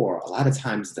before, a lot of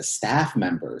times the staff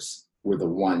members were the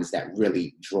ones that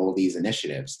really drove these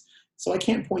initiatives. So I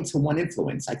can't point to one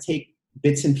influence. I take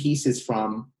bits and pieces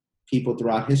from people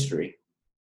throughout history.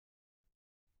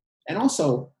 And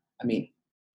also,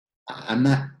 I'm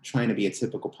not trying to be a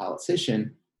typical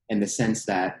politician in the sense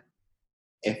that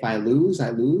If I lose, I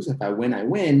lose. If I win, I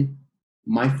win.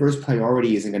 My first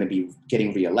priority isn't going to be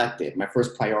getting reelected. My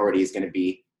first priority is going to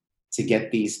be to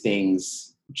get these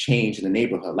things changed in the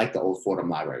neighborhood, like the old Fordham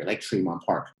Library, like Tremont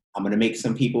Park. I'm going to make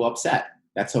some people upset.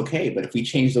 That's okay. But if we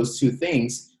change those two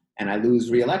things and I lose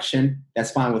reelection,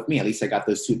 that's fine with me. At least I got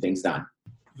those two things done.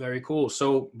 Very cool.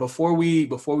 So before we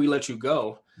let you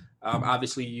go,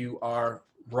 obviously you are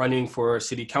running for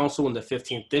city council in the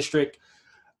 15th district.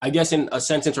 I guess in a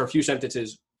sentence or a few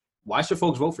sentences, why should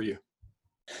folks vote for you?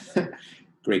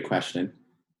 Great question.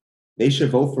 They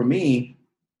should vote for me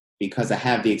because I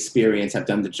have the experience. I've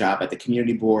done the job at the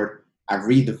community board. I've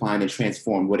redefined and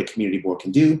transformed what a community board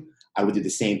can do. I would do the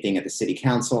same thing at the city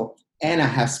council. And I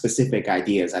have specific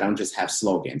ideas. I don't just have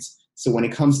slogans. So when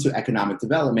it comes to economic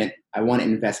development, I want to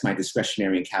invest my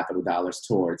discretionary and capital dollars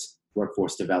towards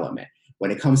workforce development.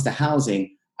 When it comes to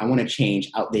housing, I want to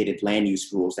change outdated land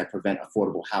use rules that prevent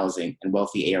affordable housing in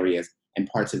wealthy areas and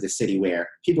parts of the city where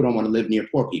people don't want to live near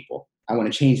poor people. I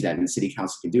want to change that, and the city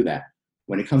council can do that.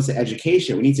 When it comes to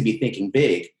education, we need to be thinking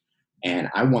big. And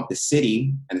I want the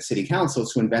city and the city council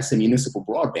to invest in municipal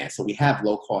broadband. So we have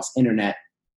low-cost internet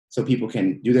so people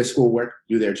can do their schoolwork,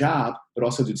 do their job, but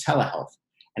also do telehealth.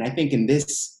 And I think in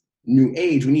this new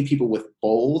age, we need people with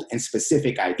bold and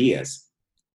specific ideas.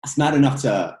 It's not enough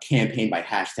to campaign by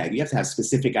hashtag. You have to have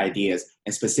specific ideas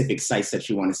and specific sites that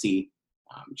you want to see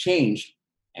change.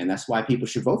 And that's why people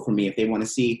should vote for me if they want to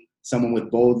see someone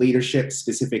with bold leadership,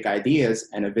 specific ideas,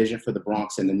 and a vision for the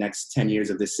Bronx in the next 10 years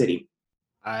of this city.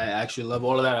 I actually love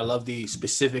all of that. I love the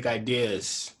specific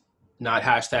ideas, not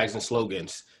hashtags and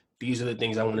slogans. These are the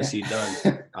things I want to see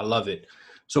done. I love it.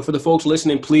 So for the folks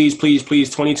listening, please,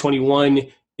 2021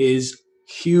 is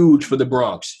huge for the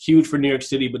Bronx, huge for New York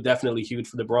City, but definitely huge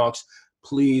for the Bronx.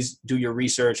 Please do your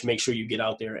research. Make sure you get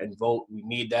out there and vote. We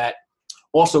need that.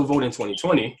 Also vote in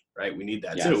 2020, right? We need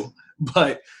that too.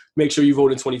 But make sure you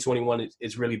vote in 2021.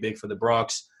 It's really big for the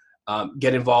Bronx.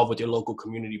 Get involved with your local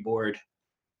community board.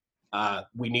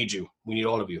 We need you. We need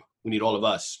all of you. We need all of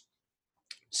us.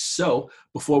 So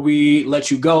before we let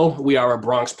you go, we are a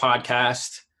Bronx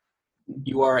podcast.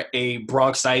 You are a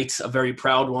Bronxite, a very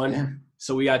proud one. Yeah.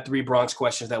 So we got 3 Bronx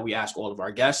questions that we ask all of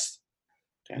our guests.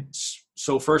 Okay.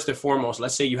 So first and foremost,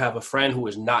 let's say you have a friend who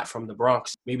is not from the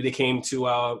Bronx. Maybe they came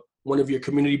to one of your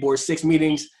community board 6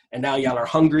 meetings and now y'all are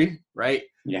hungry, right?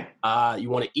 Yeah. You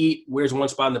want to eat. Where's one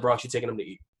spot in the Bronx you're taking them to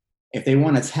eat? If they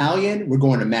want Italian, we're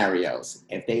going to Mario's.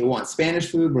 If they want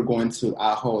Spanish food, we're going to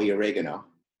Ajo y Oregano.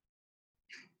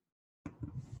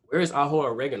 Where is Ajo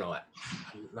Oregano at?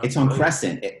 It's on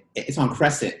Crescent. It's on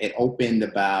Crescent. It opened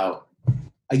about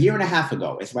a year and a half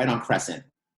ago. It's right on Crescent.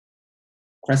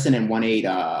 Crescent and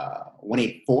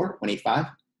 184, 185.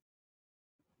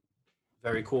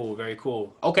 Very cool. Very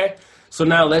cool. Okay. So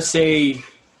now let's say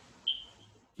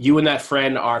you and that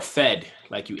friend are fed,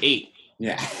 like you ate.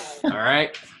 Yeah. All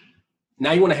right.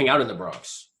 Now you want to hang out in the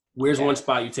Bronx. Where's one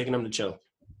spot you're taking them to chill?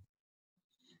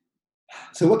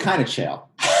 So what kind of chill?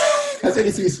 Because it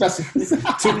needs to be specific.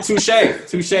 Touche.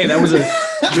 That was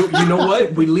you know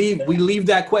what? We leave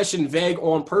that question vague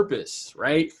on purpose,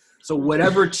 right? So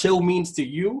whatever chill means to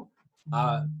you,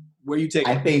 where you take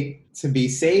I think to be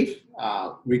safe,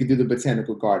 we could do the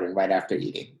Botanical Garden right after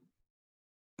eating.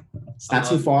 It's not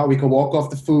too far. We could walk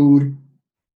off the food,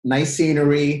 nice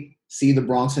scenery, see the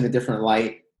Bronx in a different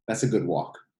light. That's a good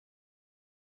walk.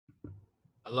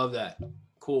 I love that.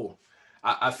 Cool.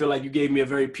 I feel like you gave me a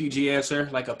very PG answer,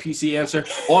 like a PC answer.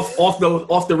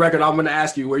 Off the record, I'm going to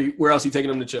ask you where else you taking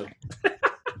them to chill.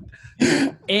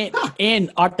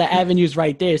 and Arthur Avenue's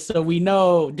right there, so we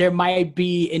know there might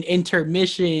be an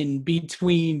intermission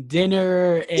between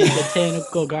dinner and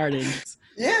Botanical Gardens.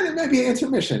 Yeah, there might be an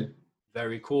intermission.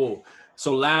 Very cool.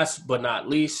 So last but not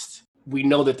least, we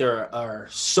know that there are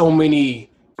so many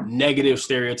negative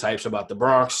stereotypes about the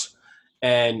Bronx.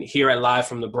 And here at Live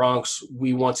from the Bronx,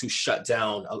 we want to shut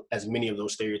down as many of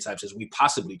those stereotypes as we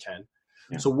possibly can.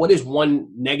 Yeah. So what is one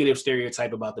negative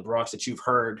stereotype about the Bronx that you've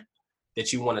heard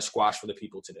that you want to squash for the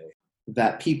people today?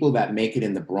 That people that make it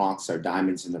in the Bronx are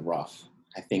diamonds in the rough.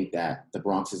 I think that the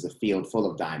Bronx is a field full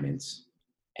of diamonds,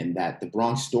 and that the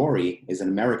Bronx story is an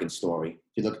American story.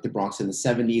 If you look at the Bronx in the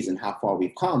 70s and how far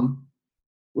we've come,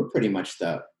 we're pretty much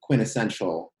the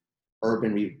quintessential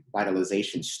urban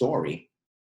revitalization story.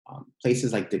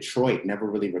 Places like Detroit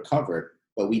never really recovered,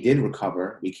 but we did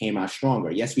recover. We came out stronger.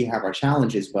 Yes, we have our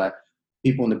challenges, but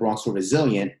people in the Bronx were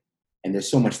resilient, and there's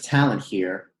so much talent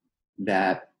here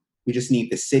that we just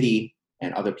need the city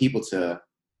and other people to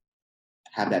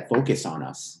have that focus on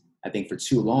us. I think for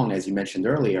too long, as you mentioned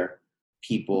earlier,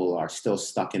 people are still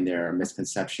stuck in their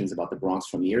misconceptions about the Bronx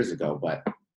from years ago, but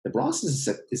the Bronx is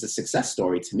a success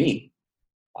story to me.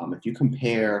 If you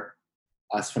compare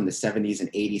us from the 70s and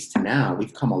 80s to now,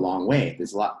 we've come a long way.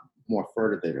 There's a lot more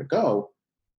further to go,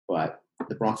 but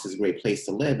the Bronx is a great place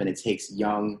to live, and it takes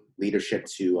young leadership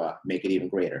to make it even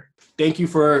greater. Thank you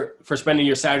for spending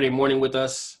your Saturday morning with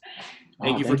us.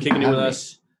 Thank you for kicking it with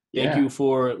us. Thank you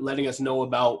for letting us know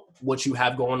about what you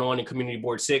have going on in Community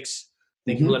Board 6.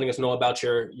 Thank you for letting us know about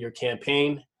your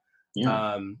campaign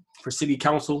for City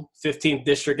Council, 15th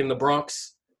District in the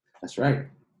Bronx. That's right.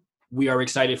 We are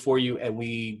excited for you, and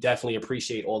we definitely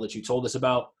appreciate all that you told us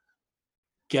about.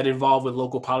 Get involved with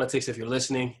local politics if you're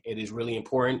listening. It is really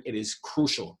important. It is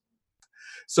crucial.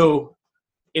 So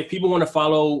if people want to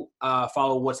follow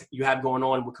what you have going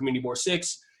on with Community Board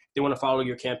 6, they want to follow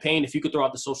your campaign, if you could throw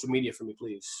out the social media for me,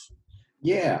 please.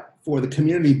 Yeah, for the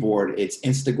community board, it's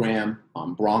Instagram,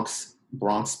 Bronx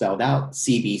spelled out,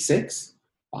 CB6.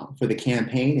 For the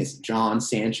campaign, it's John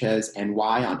Sanchez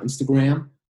NY on Instagram.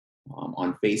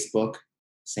 On Facebook,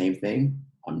 same thing.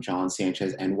 I'm John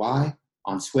Sanchez NY.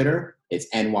 On Twitter, it's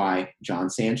NY John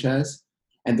Sanchez.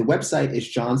 And the website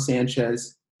is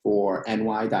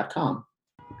johnsanchez4ny.com.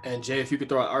 And Jay, if you could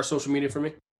throw out our social media for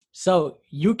me. So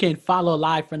you can follow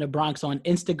Live from the Bronx on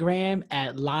Instagram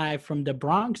at Live from the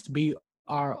Bronx,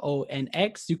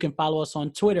 BRONX. You can follow us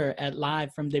on Twitter at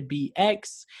Live from the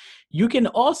BX. You can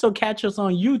also catch us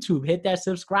on YouTube. Hit that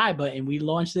subscribe button. We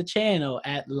launched the channel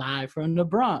at Live from the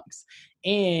Bronx.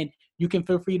 And you can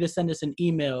feel free to send us an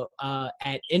email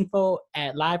at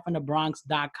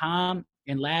info@livefromthebronx.com.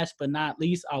 And last but not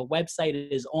least, our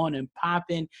website is on and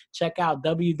popping. Check out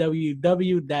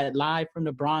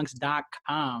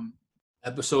www.livefromthebronx.com.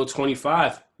 Episode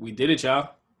 25. We did it,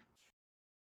 y'all.